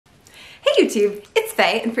Hey YouTube, it's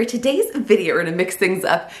Faye, and for today's video we're gonna mix things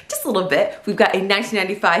up just a little bit. We've got a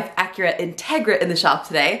 1995 Acura Integra in the shop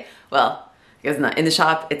today. Well, I guess not in the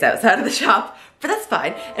shop, it's outside of the shop, but that's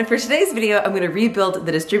fine. And for today's video, I'm gonna rebuild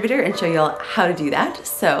the distributor and show y'all how to do that.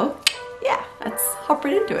 So yeah, let's hop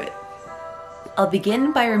right into it. I'll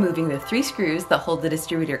begin by removing the 3 screws that hold the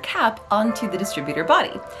distributor cap onto the distributor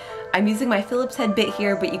body. I'm using my Phillips head bit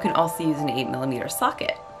here, but you can also use an 8mm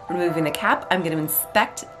socket. Removing the cap, I'm going to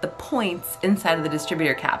inspect the points inside of the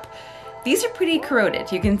distributor cap. These are pretty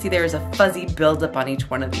corroded. You can see there is a fuzzy buildup on each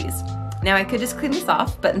one of these. Now I could just clean this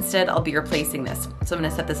off, but instead I'll be replacing this. So I'm going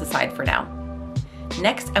to set this aside for now.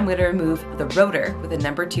 Next, I'm going to remove the rotor with a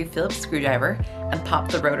number 2 Phillips screwdriver and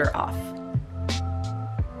pop the rotor off.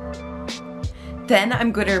 Then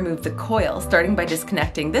I'm going to remove the coil, starting by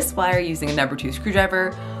disconnecting this wire using a number 2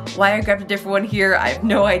 screwdriver. Why I grabbed a different one here, I have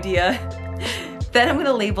no idea. Then I'm going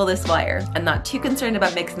to label this wire. I'm not too concerned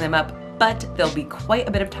about mixing them up, but there'll be quite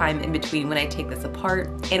a bit of time in between when I take this apart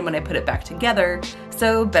and when I put it back together,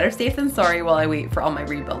 so better safe than sorry while I wait for all my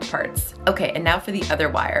rebuild parts. Okay, and now for the other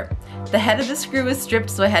wire. The head of the screw is stripped,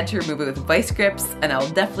 so I had to remove it with vice grips, and I'll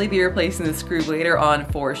definitely be replacing the screw later on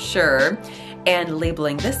for sure, and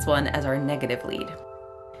labeling this one as our negative lead.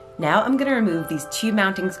 Now I'm going to remove these 2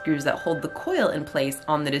 mounting screws that hold the coil in place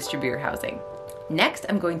on the distributor housing. Next,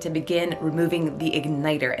 I'm going to begin removing the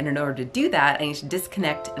igniter, and in order to do that, I need to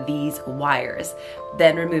disconnect these wires.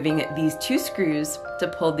 Then removing these 2 screws to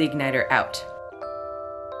pull the igniter out.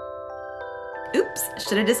 Oops,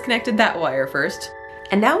 should have disconnected that wire first.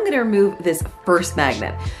 And now I'm going to remove this first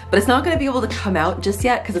magnet, but it's not going to be able to come out just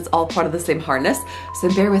yet because it's all part of the same harness,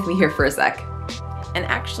 so bear with me here for a sec. And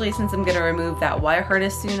actually, since I'm going to remove that wire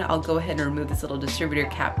harness soon, I'll go ahead and remove this little distributor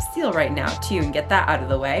cap seal right now too and get that out of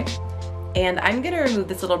the way. And I'm going to remove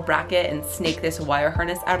this little bracket and snake this wire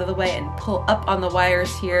harness out of the way and pull up on the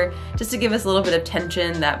wires here just to give us a little bit of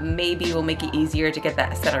tension that maybe will make it easier to get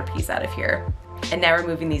that centerpiece out of here. And now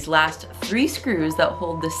removing these last 3 screws that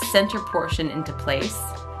hold the center portion into place.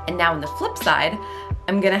 And now on the flip side,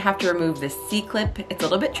 I'm going to have to remove this C-clip. It's a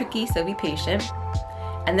little bit tricky, so be patient.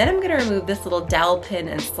 And then I'm going to remove this little dowel pin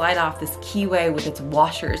and slide off this keyway with its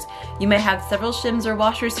washers. You may have several shims or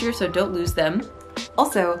washers here, so don't lose them.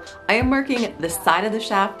 Also, I am marking the side of the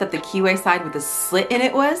shaft that the keyway side with the slit in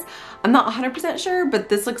it was. I'm not 100% sure, but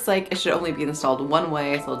this looks like it should only be installed one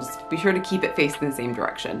way, so I'll just be sure to keep it facing the same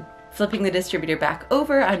direction. Flipping the distributor back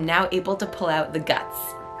over, I'm now able to pull out the guts.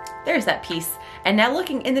 There's that piece. And now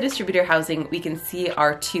looking in the distributor housing, we can see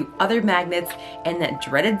our 2 other magnets and that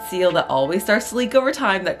dreaded seal that always starts to leak over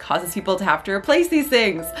time that causes people to have to replace these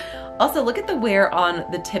things. Also, look at the wear on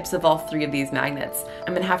the tips of all 3 of these magnets.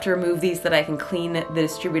 I'm gonna have to remove these so that I can clean the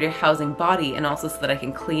distributor housing body and also so that I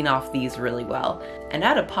can clean off these really well. And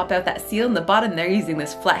now to pop out that seal in the bottom there using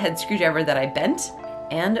this flathead screwdriver that I bent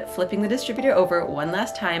and flipping the distributor over one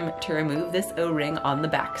last time to remove this O-ring on the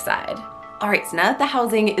back side. Alright, so now that the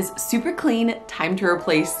housing is super clean, time to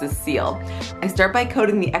replace the seal. I start by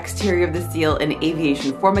coating the exterior of the seal in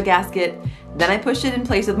aviation forma gasket, then I push it in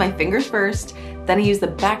place with my fingers first, then I use the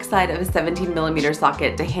back side of a 17mm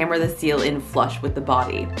socket to hammer the seal in flush with the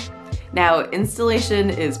body. Now, installation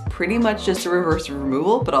is pretty much just a reverse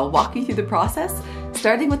removal, but I'll walk you through the process,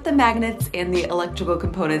 starting with the magnets and the electrical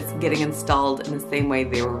components getting installed in the same way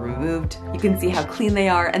they were removed. You can see how clean they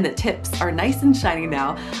are, and the tips are nice and shiny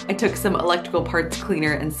now. I took some electrical parts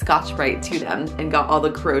cleaner and Scotch-Brite to them and got all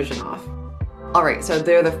the corrosion off. Alright, so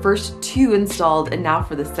they're the first 2 installed, and now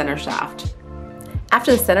for the center shaft.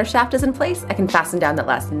 After the center shaft is in place, I can fasten down that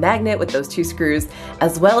last magnet with those 2 screws,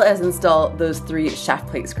 as well as install those 3 shaft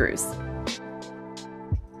plate screws.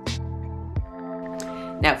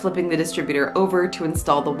 Now flipping the distributor over to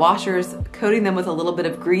install the washers, coating them with a little bit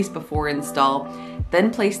of grease before install, then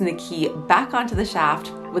placing the key back onto the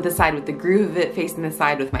shaft with the side with the groove of it facing the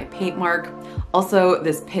side with my paint mark. Also,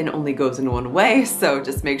 this pin only goes in one way, so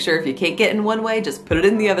just make sure if you can't get in one way, just put it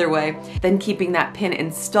in the other way. Then keeping that pin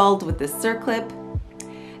installed with this circlip.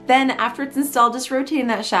 Then after it's installed, just rotating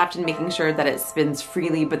that shaft and making sure that it spins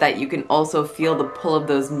freely, but that you can also feel the pull of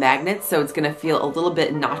those magnets, so it's gonna feel a little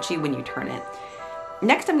bit notchy when you turn it.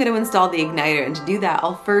 Next, I'm going to install the igniter, and to do that,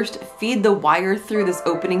 I'll first feed the wire through this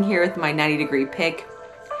opening here with my 90-degree pick,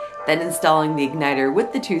 then installing the igniter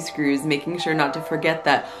with the 2 screws, making sure not to forget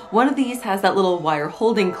that one of these has that little wire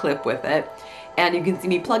holding clip with it. And you can see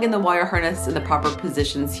me plug in the wire harness in the proper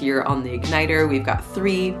positions here on the igniter. We've got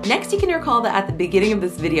 3. Next, you can recall that at the beginning of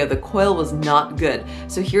this video, the coil was not good.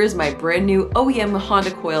 So here's my brand new OEM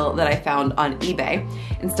Honda coil that I found on eBay.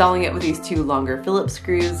 Installing it with these 2 longer Phillips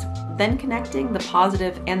screws, then connecting the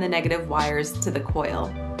positive and the negative wires to the coil.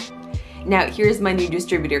 Now here's my new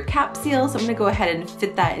distributor cap seal, so I'm gonna go ahead and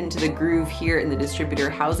fit that into the groove here in the distributor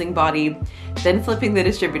housing body. Then flipping the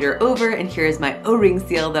distributor over, and here's my O-ring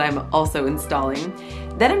seal that I'm also installing.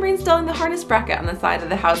 Then I'm reinstalling the harness bracket on the side of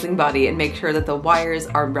the housing body and make sure that the wires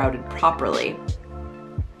are routed properly.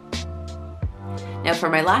 Now for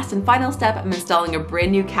my last and final step, I'm installing a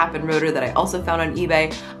brand new cap and rotor that I also found on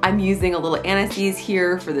eBay. I'm using a little anti-seize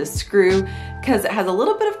here for this screw because it has a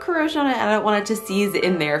little bit of corrosion on it and I don't want it to seize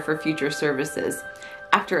in there for future services.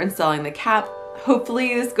 After installing the cap,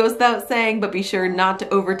 hopefully this goes without saying, but be sure not to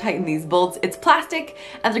over tighten these bolts. It's plastic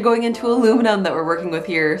and they're going into aluminum that we're working with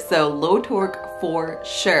here, so low torque for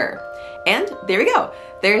sure. And there we go.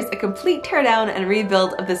 There's a complete teardown and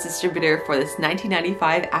rebuild of this distributor for this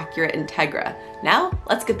 1995 Acura Integra. Now,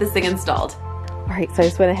 let's get this thing installed. All right, so I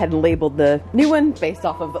just went ahead and labeled the new one based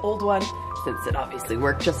off of the old one, since it obviously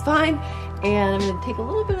worked just fine. And I'm gonna take a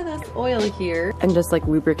little bit of this oil here and just like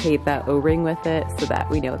lubricate that O-ring with it so that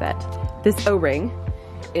we know that this O-ring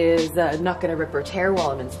is not gonna rip or tear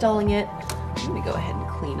while I'm installing it. Let me go ahead and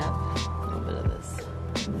clean up a little bit of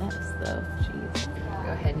this mess though, jeez.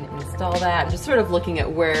 Go ahead and install that. I'm just sort of looking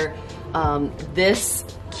at where this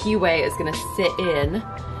keyway is gonna sit in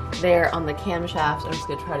there on the camshaft. I'm just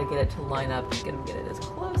gonna try to get it to line up. I'm gonna get it as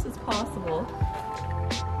close as possible.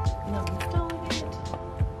 And I'm installing it.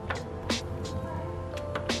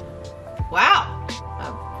 Wow,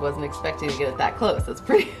 I wasn't expecting to get it that close. That's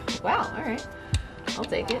pretty, wow, all right. I'll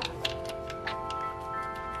take it.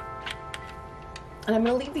 And I'm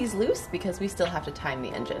gonna leave these loose because we still have to time the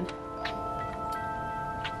engine.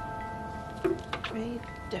 Right,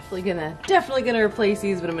 definitely gonna replace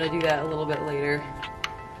these, but I'm gonna do that a little bit later.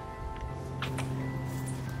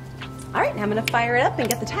 All right, now I'm gonna fire it up and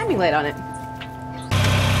get the timing light on it.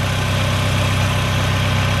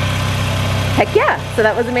 Heck yeah, so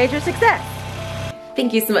that was a major success.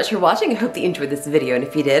 Thank you so much for watching. I hope that you enjoyed this video, and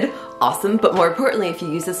if you did, awesome. But more importantly, if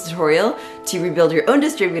you used this tutorial to rebuild your own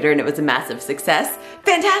distributor and it was a massive success,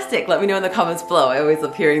 fantastic. Let me know in the comments below. I always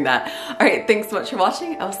love hearing that. All right, thanks so much for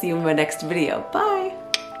watching. I'll see you in my next video. Bye.